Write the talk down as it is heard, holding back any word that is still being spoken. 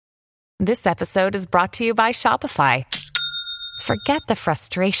This episode is brought to you by Shopify. Forget the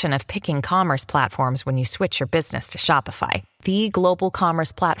frustration of picking commerce platforms when you switch your business to Shopify, the global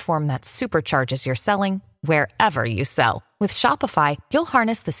commerce platform that supercharges your selling wherever you sell. With Shopify, you'll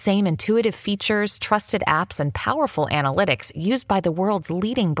harness the same intuitive features, trusted apps, and powerful analytics used by the world's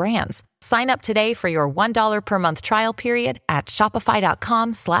leading brands. Sign up today for your $1 per month trial period at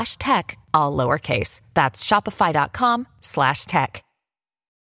shopify.com/tech, all lowercase. That's shopify.com/tech.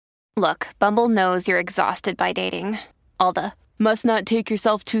 Look, Bumble knows you're exhausted by dating. All the must not take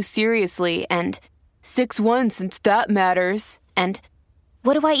yourself too seriously and 6'1" since that matters. And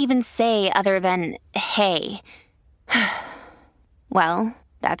what do I even say other than hey? Well,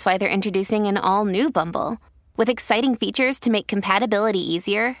 that's why they're introducing an all-new Bumble with exciting features to make compatibility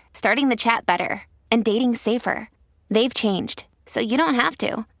easier, starting the chat better, and dating safer. They've changed, so you don't have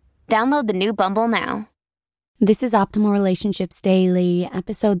to. Download the new Bumble now. This is Optimal Relationships Daily,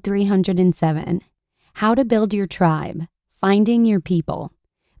 episode 307, How to Build Your Tribe, Finding Your People,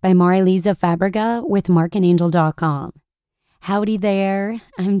 by Mari-Lisa Fabrega with markandangel.com. Howdy there,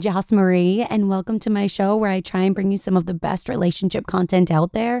 I'm Joss Marie, and welcome to my show where I try and bring you some of the best relationship content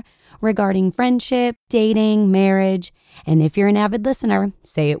out there regarding friendship, dating, marriage, and if you're an avid listener,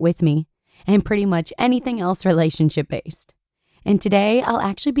 say it with me, and pretty much anything else relationship-based. And today, I'll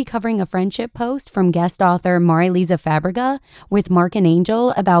actually be covering a friendship post from guest author Mari-Lisa Fabrega with Mark and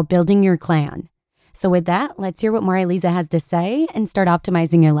Angel about building your clan. So with that, let's hear what Mari-Lisa has to say and start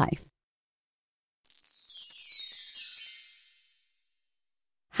optimizing your life.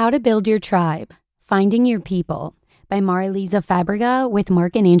 How to Build Your Tribe, Finding Your People, by Mari-Lisa Fabrega with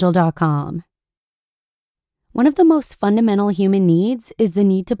markandangel.com. One of the most fundamental human needs is the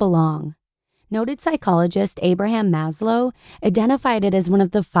need to belong. Noted psychologist Abraham Maslow identified it as one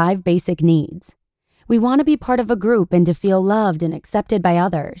of the 5 basic needs. We want to be part of a group and to feel loved and accepted by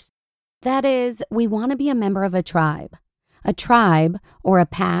others. That is, we want to be a member of a tribe. A tribe, or a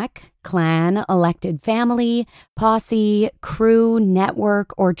pack, clan, elected family, posse, crew,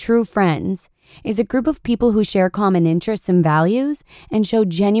 network, or true friends, is a group of people who share common interests and values and show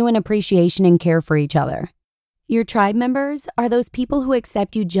genuine appreciation and care for each other. Your tribe members are those people who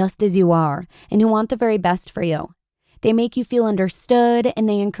accept you just as you are and who want the very best for you. They make you feel understood and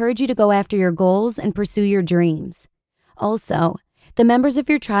they encourage you to go after your goals and pursue your dreams. Also, the members of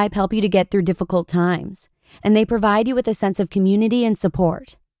your tribe help you to get through difficult times, and they provide you with a sense of community and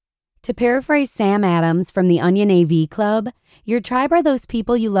support. To paraphrase Sam Adams from the Onion AV Club, your tribe are those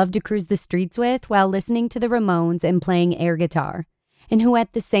people you love to cruise the streets with while listening to the Ramones and playing air guitar, and who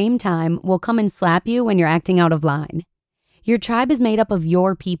at the same time will come and slap you when you're acting out of line. Your tribe is made up of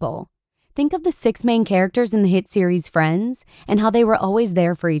your people. Think of the 6 main characters in the hit series Friends and how they were always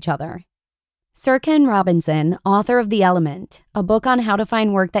there for each other. Sir Ken Robinson, author of The Element, a book on how to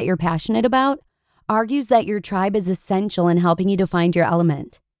find work that you're passionate about, argues that your tribe is essential in helping you to find your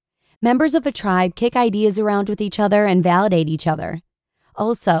element. Members of a tribe kick ideas around with each other and validate each other.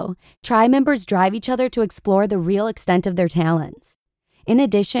 Also, tribe members drive each other to explore the real extent of their talents. In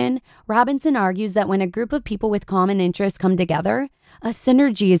addition, Robinson argues that when a group of people with common interests come together, a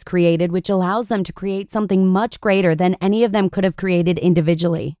synergy is created which allows them to create something much greater than any of them could have created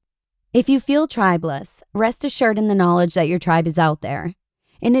individually. If you feel tribeless, rest assured in the knowledge that your tribe is out there.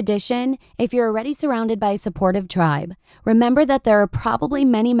 In addition, if you're already surrounded by a supportive tribe, remember that there are probably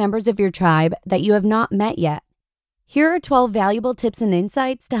many members of your tribe that you have not met yet. Here are 12 valuable tips and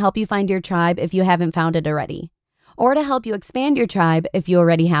insights to help you find your tribe if you haven't found it already, or to help you expand your tribe if you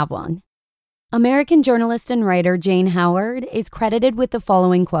already have one. American journalist and writer Jane Howard is credited with the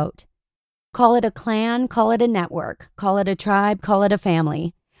following quote: "Call it a clan, call it a network, call it a tribe, call it a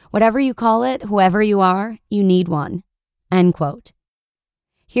family. Whatever you call it, whoever you are, you need one." End quote.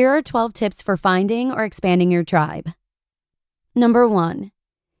 Here are 12 tips for finding or expanding your tribe. Number 1,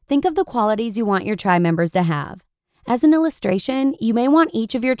 think of the qualities you want your tribe members to have. As an illustration, you may want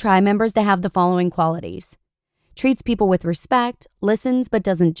each of your tribe members to have the following qualities: treats people with respect, listens but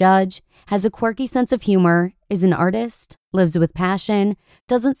doesn't judge, has a quirky sense of humor, is an artist, lives with passion,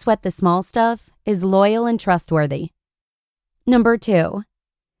 doesn't sweat the small stuff, is loyal and trustworthy. Number 2,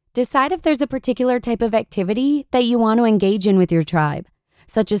 decide if there's a particular type of activity that you want to engage in with your tribe,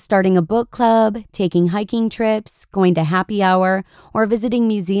 such as starting a book club, taking hiking trips, going to happy hour, or visiting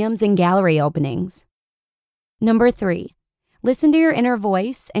museums and gallery openings. Number 3, listen to your inner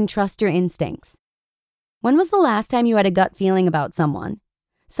voice and trust your instincts. When was the last time you had a gut feeling about someone?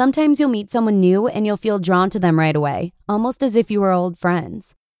 Sometimes you'll meet someone new and you'll feel drawn to them right away, almost as if you were old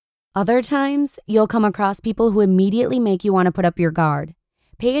friends. Other times, you'll come across people who immediately make you want to put up your guard.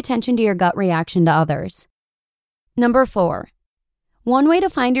 Pay attention to your gut reaction to others. Number 4, One way to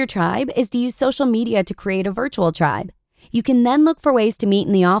find your tribe is to use social media to create a virtual tribe. You can then look for ways to meet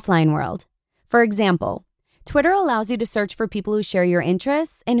in the offline world. For example, Twitter allows you to search for people who share your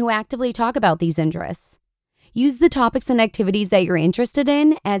interests and who actively talk about these interests. Use the topics and activities that you're interested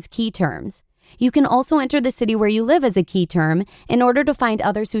in as key terms. You can also enter the city where you live as a key term in order to find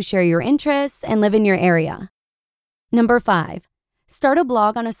others who share your interests and live in your area. Number 5, start a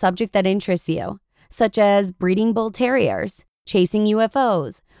blog on a subject that interests you, such as breeding bull terriers, chasing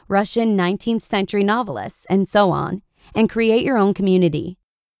UFOs, Russian 19th century novelists, and so on, and create your own community.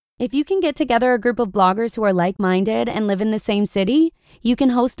 If you can get together a group of bloggers who are like-minded and live in the same city, you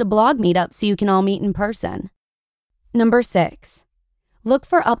can host a blog meetup so you can all meet in person. Number 6, look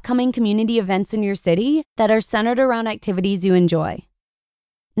for upcoming community events in your city that are centered around activities you enjoy.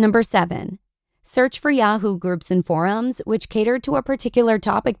 Number 7, search for Yahoo groups and forums which cater to a particular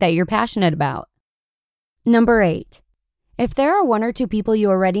topic that you're passionate about. Number 8, if there are 1 or 2 people you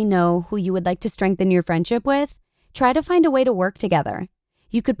already know who you would like to strengthen your friendship with, try to find a way to work together.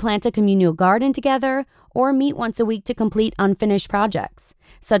 You could plant a communal garden together or meet once a week to complete unfinished projects,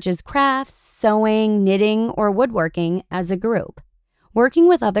 such as crafts, sewing, knitting, or woodworking as a group. Working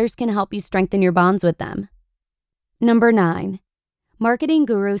with others can help you strengthen your bonds with them. Number 9, marketing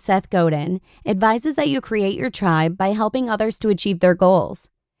guru Seth Godin advises that you create your tribe by helping others to achieve their goals.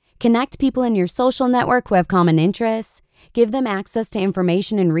 Connect people in your social network who have common interests, give them access to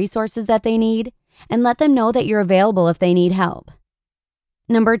information and resources that they need, and let them know that you're available if they need help.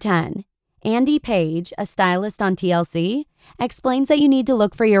 Number 10, Andy Page, a stylist on TLC, explains that you need to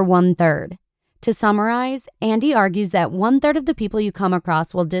look for your 1/3. To summarize, Andy argues that 1/3 of the people you come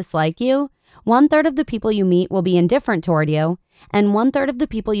across will dislike you, 1/3 of the people you meet will be indifferent toward you, and 1/3 of the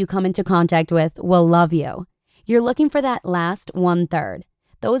people you come into contact with will love you. You're looking for that last 1/3.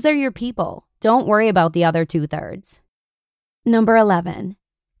 Those are your people. Don't worry about the other 2/3. Number 11,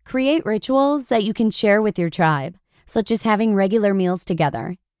 create rituals that you can share with your tribe, such as having regular meals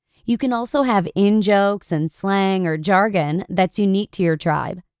together. You can also have in-jokes and slang or jargon that's unique to your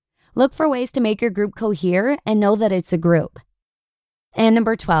tribe. Look for ways to make your group cohere and know that it's a group. And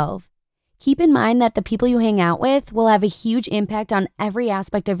number 12, keep in mind that the people you hang out with will have a huge impact on every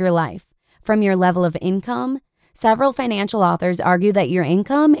aspect of your life, from your level of income. Several financial authors argue that your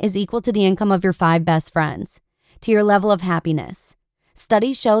income is equal to the income of your 5 best friends, to your level of happiness.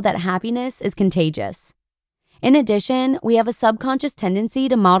 Studies show that happiness is contagious. In addition, we have a subconscious tendency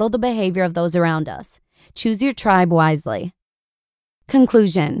to model the behavior of those around us. Choose your tribe wisely.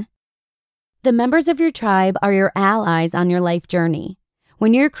 Conclusion. The members of your tribe are your allies on your life journey.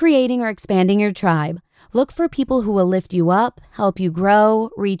 When you're creating or expanding your tribe, look for people who will lift you up, help you grow,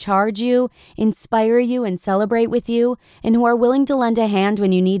 recharge you, inspire you, and celebrate with you, and who are willing to lend a hand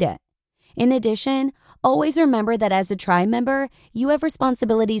when you need it. In addition, always remember that as a tribe member, you have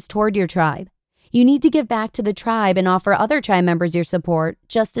responsibilities toward your tribe. You need to give back to the tribe and offer other tribe members your support,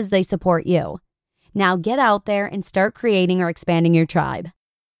 just as they support you. Now get out there and start creating or expanding your tribe.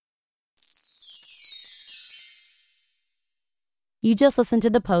 You just listened to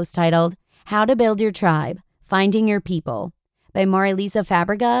the post titled, How to Build Your Tribe, Finding Your People, by Marilisa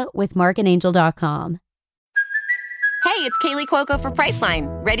Fabrega with markandangel.com. Hey, it's Kaylee Cuoco for Priceline.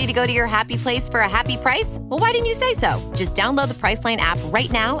 Ready to go to your happy place for a happy price? Well, why didn't you say so? Just download the Priceline app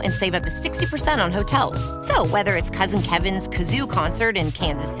right now and save up to 60% on hotels. So whether it's Cousin Kevin's Kazoo Concert in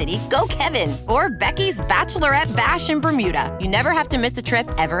Kansas City, go Kevin, or Becky's Bachelorette Bash in Bermuda, you never have to miss a trip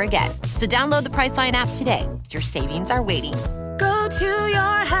ever again. So download the Priceline app today. Your savings are waiting. Go to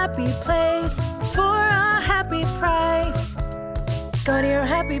your happy place for a happy price. Go to your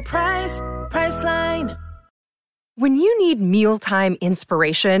happy price, Priceline. When you need mealtime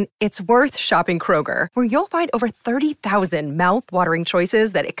inspiration, it's worth shopping Kroger, where you'll find over 30,000 mouth-watering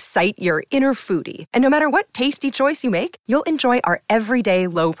choices that excite your inner foodie. And no matter what tasty choice you make, you'll enjoy our everyday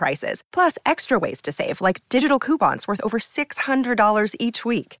low prices, plus extra ways to save, like digital coupons worth over $600 each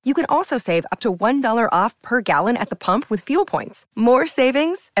week. You can also save up to $1 off per gallon at the pump with fuel points. More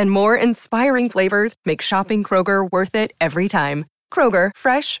savings and more inspiring flavors make shopping Kroger worth it every time. Kroger,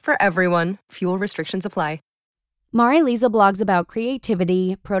 fresh for everyone. Fuel restrictions apply. Marilisa blogs about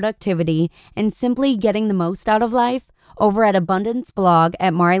creativity, productivity, and simply getting the most out of life over at Abundance Blog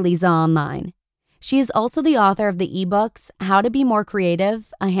at Marilisa Online. She is also the author of the ebooks How to Be More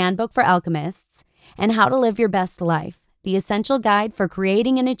Creative, A Handbook for Alchemists, and How to Live Your Best Life, the essential guide for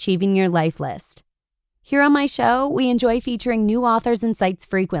creating and achieving your life list. Here on my show, we enjoy featuring new authors and sites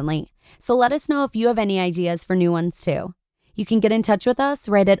frequently, so let us know if you have any ideas for new ones too. You can get in touch with us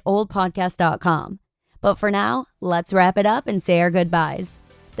right at oldpodcast.com. But for now, let's wrap it up and say our goodbyes.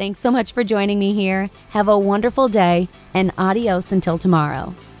 Thanks so much for joining me here. Have a wonderful day, and adios until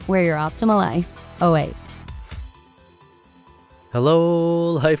tomorrow, where your optimal life awaits.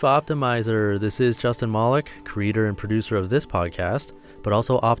 Hello, Life Optimizer. This is Justin Malik, creator and producer of this podcast, but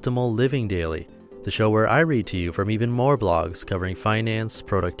also Optimal Living Daily, the show where I read to you from even more blogs covering finance,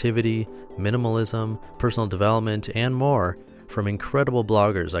 productivity, minimalism, personal development, and more from incredible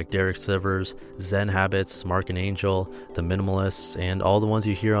bloggers like Derek Sivers, Zen Habits, Mark and Angel, The Minimalists, and all the ones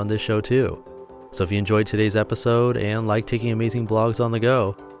you hear on this show too. So if you enjoyed today's episode and like taking amazing blogs on the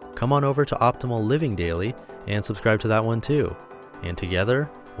go, come on over to Optimal Living Daily and subscribe to that one too. And together,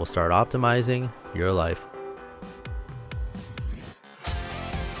 we'll start optimizing your life.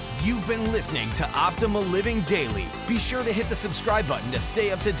 You've been listening to Optimal Living Daily. Be sure to hit the subscribe button to stay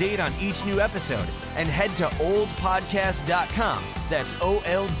up to date on each new episode and head to oldpodcast.com. That's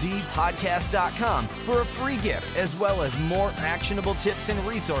OLDpodcast.com for a free gift as well as more actionable tips and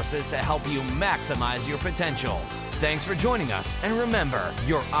resources to help you maximize your potential. Thanks for joining us, and remember,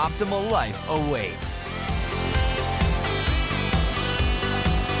 your optimal life awaits.